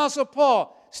so the Apostle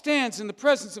Paul stands in the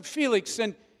presence of Felix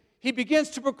and he begins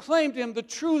to proclaim to him the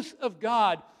truth of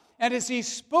God. And as he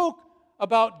spoke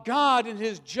about God and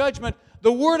his judgment,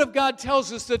 the Word of God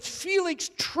tells us that Felix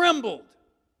trembled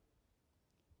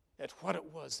at what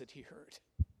it was that he heard.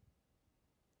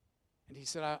 And he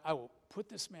said, I will put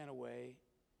this man away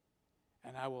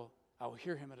and I will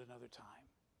hear him at another time.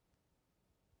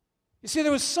 You see,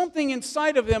 there was something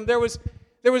inside of him. There was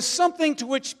something to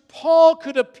which Paul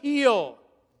could appeal,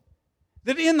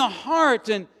 that in the heart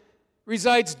and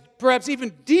resides perhaps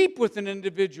even deep with an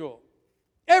individual.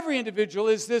 Every individual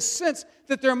is this sense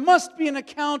that there must be an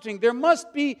accounting, there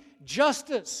must be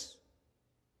justice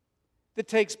that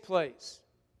takes place.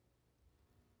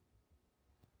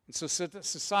 And so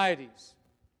societies,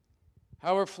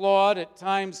 however flawed at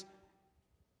times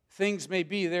things may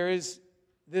be, there is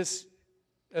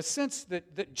a sense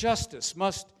that justice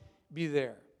must be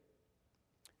there.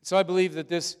 So I believe that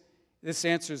this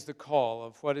answers the call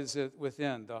of what is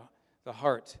within the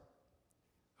heart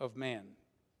of man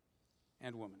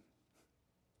and woman.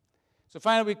 So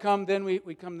finally we come to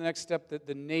the next step,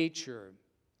 the nature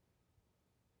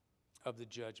of the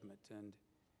judgment. And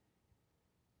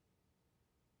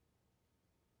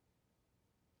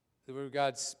the Word of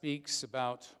God speaks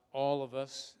about all of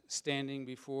us standing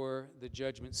before the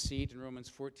judgment seat. In Romans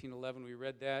 14:11, we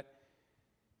read that.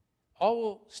 All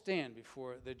will stand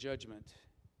before the judgment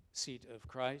seat of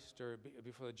Christ, or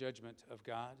before the judgment of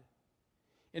God.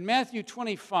 In Matthew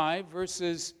 25,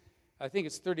 verses, I think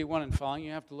it's 31 and following.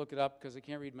 You have to look it up because I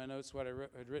can't read my notes, what I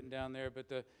had written down there. But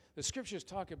the scriptures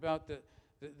talk about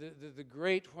the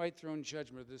great white throne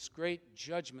judgment, this great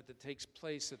judgment that takes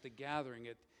place at the gathering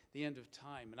at the end of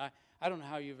time. And I don't know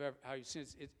how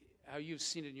you've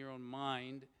seen it in your own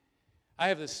mind. I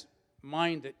have this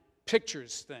mind that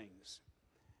pictures things.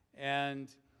 And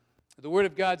the Word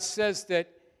of God says that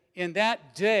in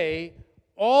that day,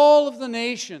 all of the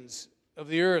nations of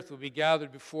the earth will be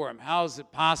gathered before Him. How is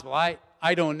it possible? I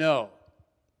don't know.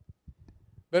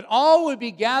 But all will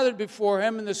be gathered before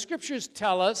Him, and the Scriptures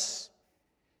tell us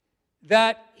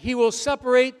that He will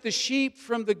separate the sheep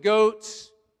from the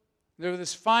goats. There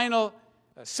this final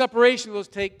separation will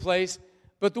take place.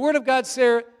 But the Word of God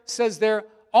says there,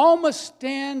 all must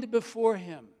stand before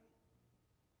Him.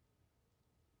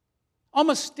 All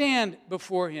must stand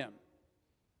before Him.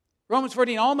 Romans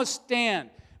 14, all must stand.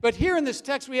 But here in this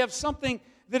text we have something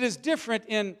that is different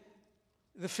in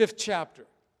the 5th chapter.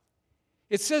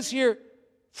 It says here,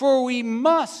 for we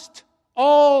must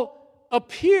all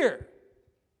appear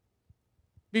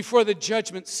before the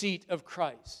judgment seat of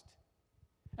Christ.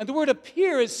 And the word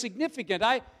appear is significant.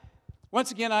 I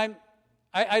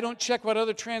don't check what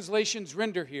other translations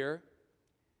render here.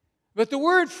 But the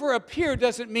word for appear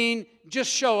doesn't mean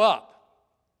just show up.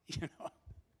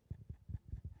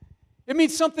 It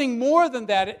means something more than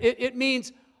that. It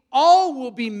means all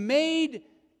will be made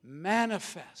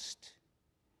manifest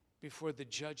before the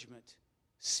judgment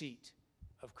seat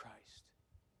of Christ.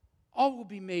 All will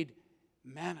be made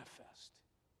manifest.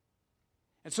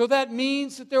 And so that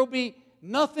means that there will be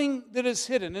nothing that is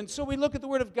hidden. And so we look at the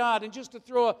Word of God, and just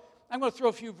I'm going to throw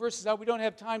a few verses out. We don't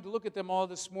have time to look at them all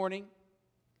this morning.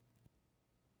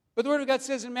 But the Word of God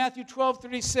says in Matthew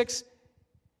 12:36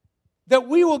 that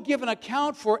we will give an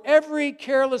account for every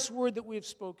careless word that we have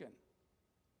spoken.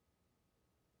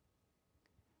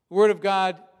 The Word of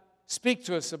God speaks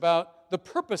to us about the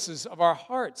purposes of our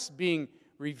hearts being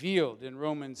revealed in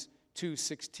Romans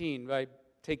 2:16. I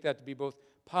take that to be both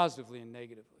positively and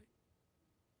negatively.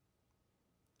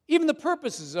 Even the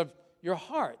purposes of your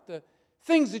heart, the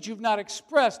things that you've not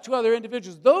expressed to other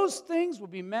individuals, those things will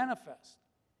be manifest.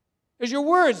 As your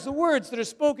words, the words that are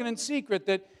spoken in secret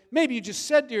that maybe you just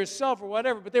said to yourself or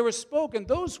whatever, but they were spoken,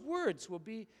 those words will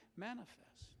be manifest.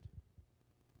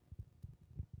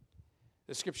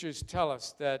 The Scriptures tell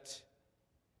us that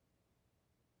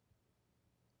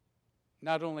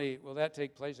not only will that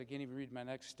take place, I can't even read my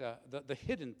next, the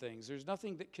hidden things. There's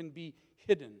nothing that can be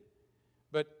hidden,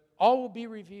 but all will be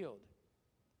revealed.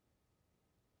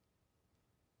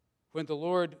 When the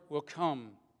Lord will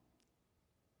come,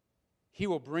 He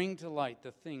will bring to light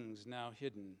the things now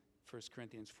hidden. 1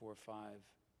 Corinthians 4:5.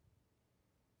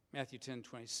 Matthew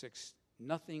 10:26.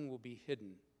 Nothing will be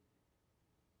hidden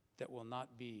that will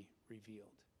not be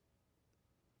revealed.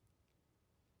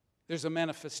 There's a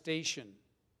manifestation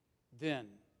then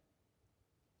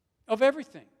of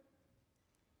everything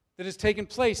that has taken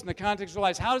place in the context of our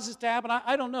lives. How does this happen?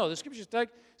 I don't know. The Scriptures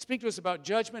speak to us about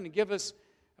judgment and give us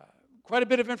quite a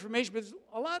bit of information, but there's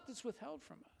a lot that's withheld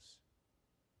from us.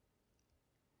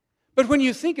 But when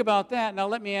you think about that, now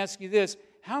let me ask you this.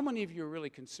 How many of you are really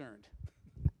concerned?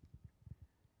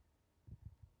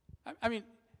 I mean,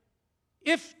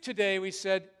 if today we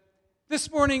said,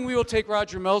 this morning we will take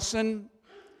Roger Melson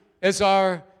as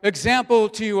our example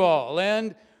to you all,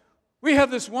 and we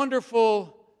have this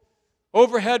wonderful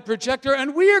overhead projector,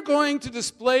 and we are going to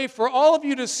display for all of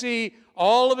you to see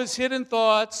all of his hidden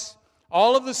thoughts,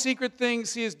 all of the secret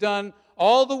things he has done,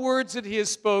 all the words that he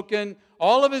has spoken,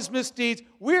 all of his misdeeds.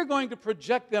 We're going to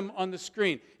project them on the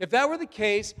screen. If that were the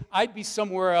case, I'd be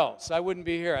somewhere else. I wouldn't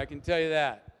be here, I can tell you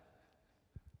that.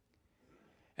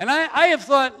 And I have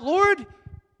thought, Lord,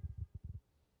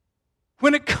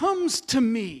 when it comes to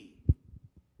me,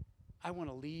 I want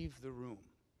to leave the room.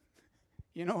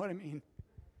 You know what I mean?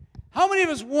 How many of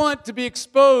us want to be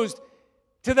exposed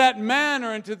to that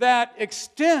manner and to that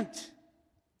extent?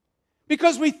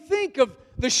 Because we think of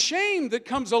the shame that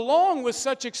comes along with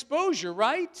such exposure,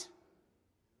 right?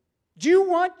 Do you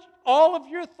want all of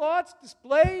your thoughts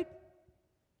displayed?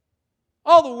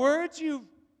 All the words you've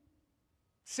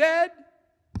said?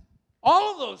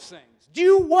 All of those things. Do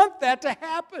you want that to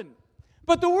happen?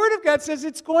 But the Word of God says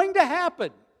it's going to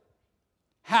happen.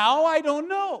 How? I don't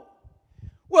know.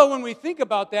 Well, when we think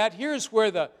about that, here's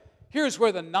where the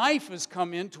knife has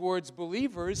come in towards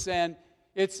believers, and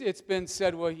it's been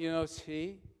said, well,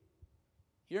 see,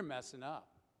 you're messing up.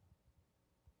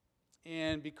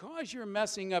 And because you're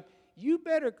messing up, you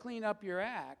better clean up your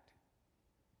act,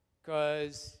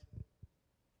 because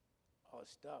all this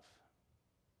stuff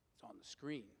is on the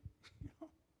screen.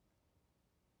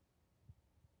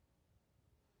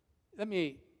 Let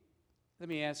me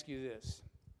ask you this.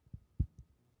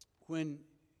 When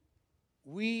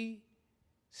we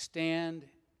stand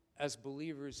as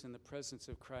believers in the presence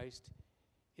of Christ,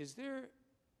 is there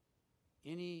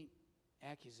any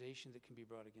accusation that can be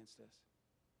brought against us?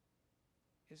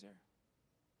 Is there?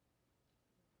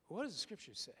 What does the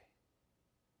Scripture say?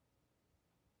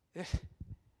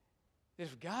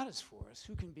 If God is for us,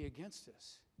 who can be against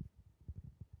us?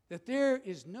 That there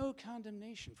is no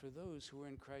condemnation for those who are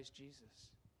in Christ Jesus.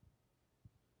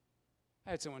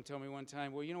 I had someone tell me one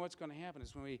time, well, you know what's going to happen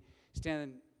is when we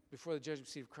stand before the judgment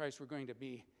seat of Christ, we're going to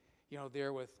be,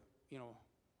 there with,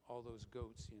 all those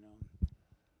goats,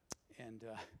 and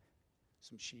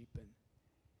some sheep,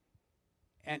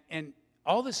 and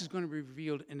all this is going to be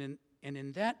revealed, and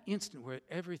in that instant where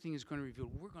everything is going to be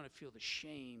revealed, we're going to feel the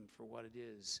shame for what it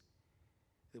is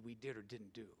that we did or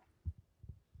didn't do.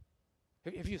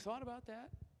 Have you thought about that?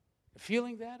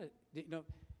 Feeling that?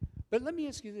 But let me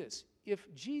ask you this.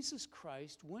 If Jesus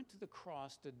Christ went to the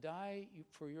cross to die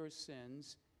for your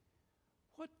sins,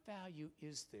 what value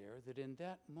is there that in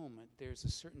that moment there's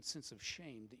a certain sense of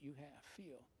shame that you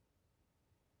feel?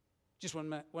 Just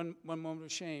one moment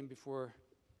of shame before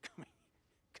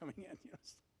coming in.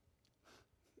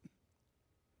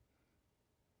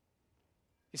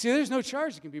 You see, there's no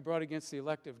charge that can be brought against the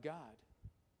elect of God,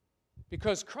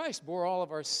 because Christ bore all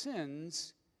of our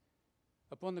sins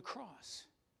upon the cross.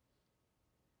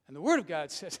 And the Word of God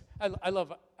says, I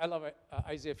love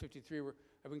Isaiah 53, where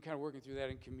I've been kind of working through that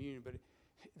in communion, but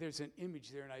there's an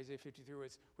image there in Isaiah 53 where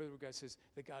the Word of God says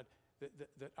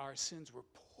that our sins were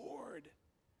poured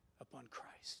upon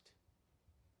Christ.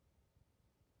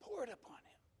 Poured upon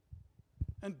Him.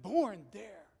 And borne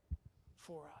there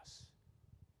for us.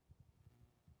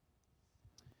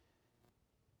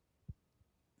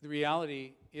 The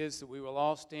reality is that we will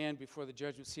all stand before the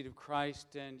judgment seat of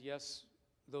Christ, and yes,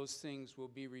 those things will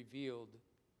be revealed.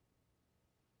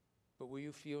 But will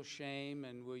you feel shame,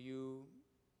 and will you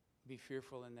be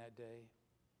fearful in that day?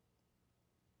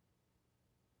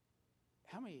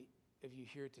 How many of you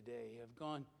here today have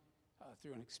gone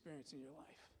through an experience in your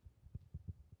life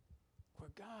where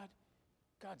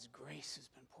God's grace has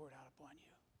been poured out upon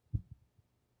you,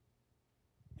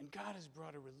 and God has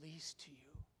brought a release to you?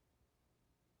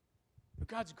 But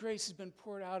God's grace has been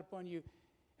poured out upon you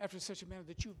after such a manner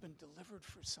that you've been delivered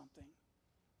for something,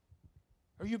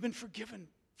 or you've been forgiven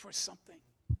for something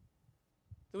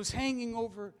that was hanging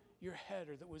over your head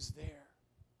or that was there.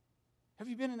 Have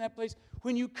you been in that place?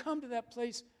 When you come to that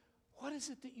place, what is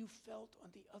it that you felt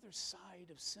on the other side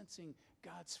of sensing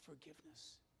God's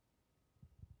forgiveness?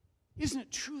 Isn't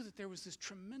it true that there was this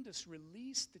tremendous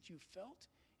release that you felt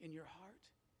in your heart?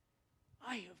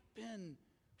 I have been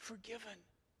forgiven.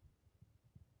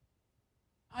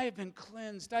 I have been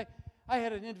cleansed. I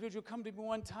had an individual come to me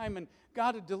one time, and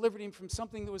God had delivered him from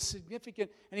something that was significant.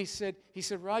 And he said,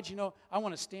 Rod, I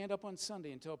want to stand up on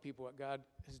Sunday and tell people what God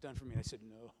has done for me. And I said,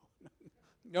 no,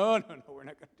 we're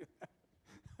not going to do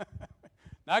that.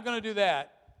 Not going to do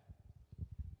that.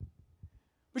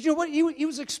 But you know what? He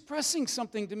was expressing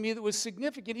something to me that was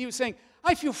significant. He was saying,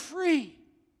 I feel free.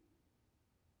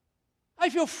 I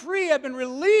feel free. I've been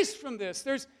released from this.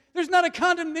 There's not a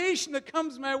condemnation that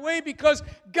comes my way because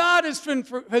God has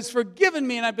forgiven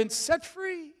me and I've been set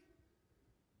free.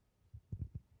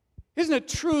 Isn't it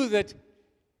true that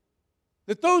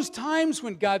those times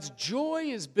when God's joy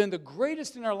has been the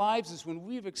greatest in our lives is when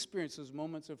we've experienced those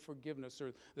moments of forgiveness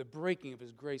or the breaking of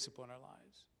His grace upon our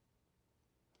lives?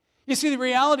 You see, the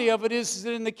reality of it is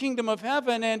that in the kingdom of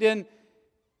heaven and in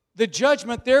the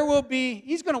judgment,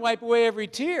 He's going to wipe away every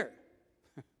tear.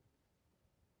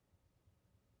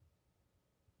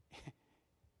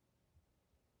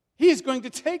 He's going to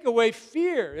take away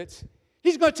fear.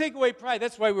 He's going to take away pride.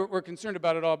 That's why we're concerned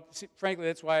about it all. Frankly,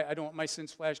 that's why I don't want my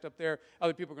sins flashed up there.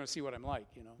 Other people are going to see what I'm like,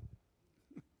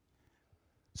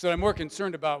 So I'm more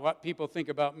concerned about what people think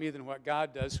about me than what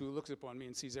God does, who looks upon me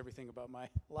and sees everything about my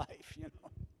life,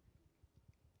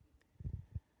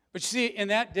 But you see, in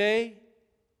that day,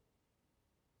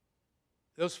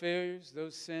 those failures,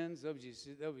 those sins, they'll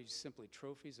be simply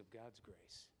trophies of God's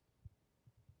grace.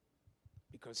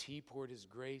 Because He poured His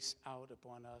grace out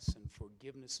upon us and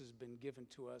forgiveness has been given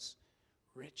to us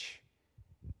rich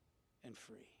and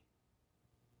free.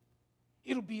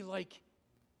 It'll be like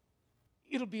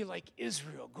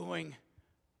Israel going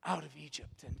out of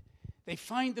Egypt, and they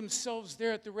find themselves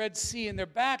there at the Red Sea and their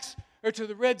backs are to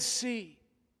the Red Sea.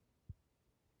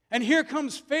 And here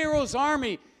comes Pharaoh's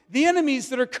army, the enemies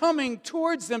that are coming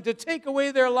towards them to take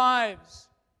away their lives.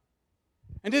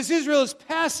 And as Israel is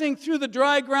passing through the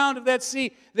dry ground of that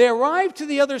sea, they arrive to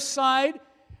the other side,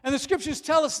 and the scriptures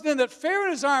tell us then that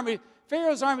Pharaoh's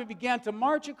army began to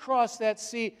march across that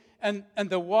sea, and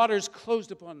the waters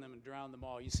closed upon them and drowned them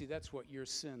all. You see, that's what your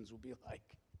sins will be like.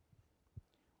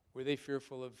 Were they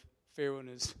fearful of Pharaoh and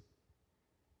his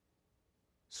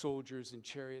soldiers and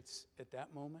chariots at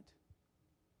that moment?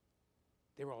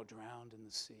 They were all drowned in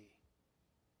the sea.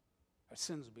 Our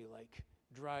sins will be like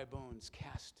dry bones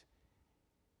cast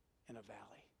in a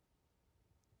valley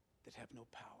that have no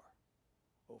power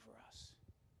over us.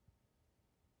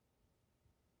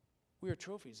 We are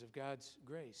trophies of God's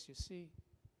grace. You see,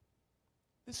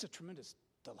 this is a tremendous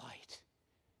delight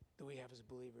that we have as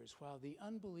believers. While the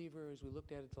unbeliever, as we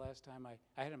looked at it the last time,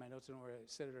 I had in my notes, I don't know whether I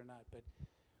said it or not, but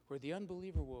where the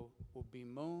unbeliever will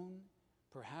bemoan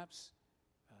perhaps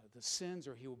the sins,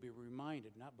 or he will be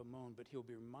reminded, not bemoan, but he will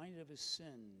be reminded of his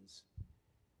sins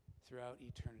throughout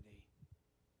eternity.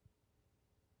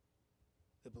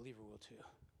 The believer will too.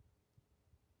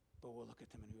 But we'll look at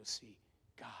them and we'll see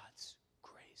God's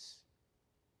grace.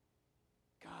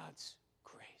 God's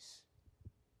grace.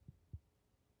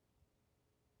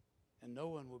 And no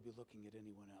one will be looking at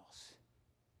anyone else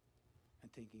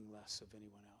and thinking less of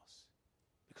anyone else,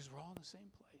 because we're all in the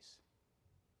same place,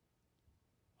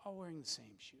 all wearing the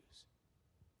same shoes.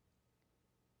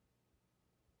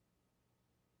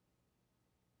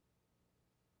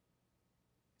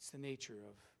 It's the nature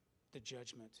of the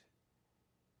judgment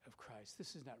of Christ.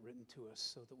 This is not written to us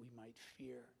so that we might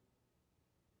fear.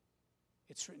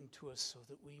 It's written to us so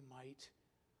that we might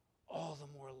all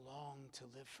the more long to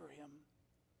live for him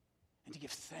and to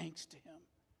give thanks to him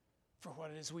for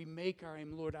what it is we make our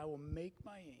aim. Lord, I will make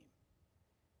my aim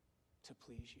to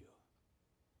please you,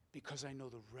 because I know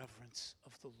the reverence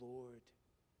of the Lord.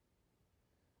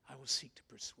 I will seek to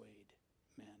persuade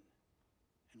men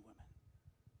and women.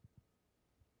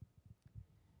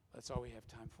 That's all we have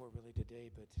time for really today,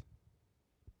 but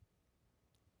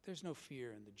there's no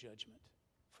fear in the judgment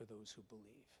for those who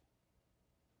believe.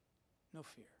 No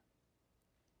fear.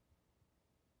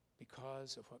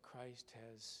 Because of what Christ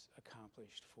has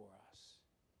accomplished for us.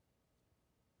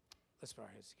 Let's bow our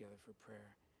heads together for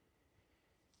prayer.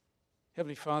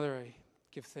 Heavenly Father, I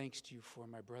give thanks to you for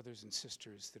my brothers and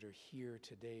sisters that are here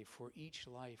today, for each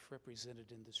life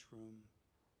represented in this room.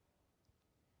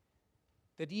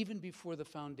 That even before the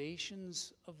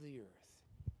foundations of the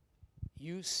earth,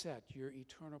 you set your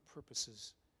eternal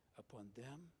purposes upon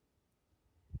them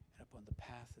and upon the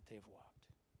path that they've walked.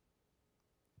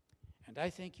 And I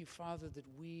thank you, Father, that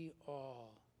we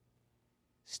all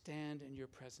stand in your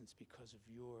presence because of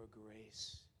your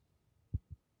grace.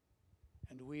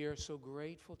 And we are so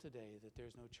grateful today that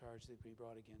there's no charge that be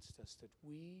brought against us, that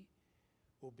we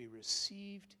will be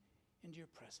received into your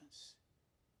presence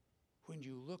when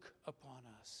you look upon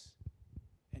us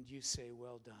and you say,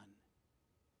 well done,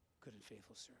 good and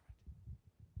faithful servant.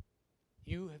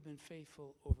 You have been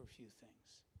faithful over few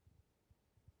things.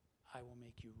 I will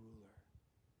make you ruler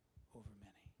over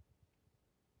many.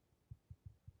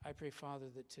 I pray, Father,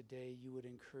 that today you would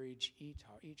encourage each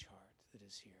heart that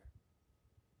is here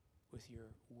with your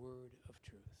word of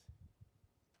truth.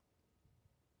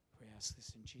 We ask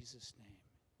this in Jesus' name.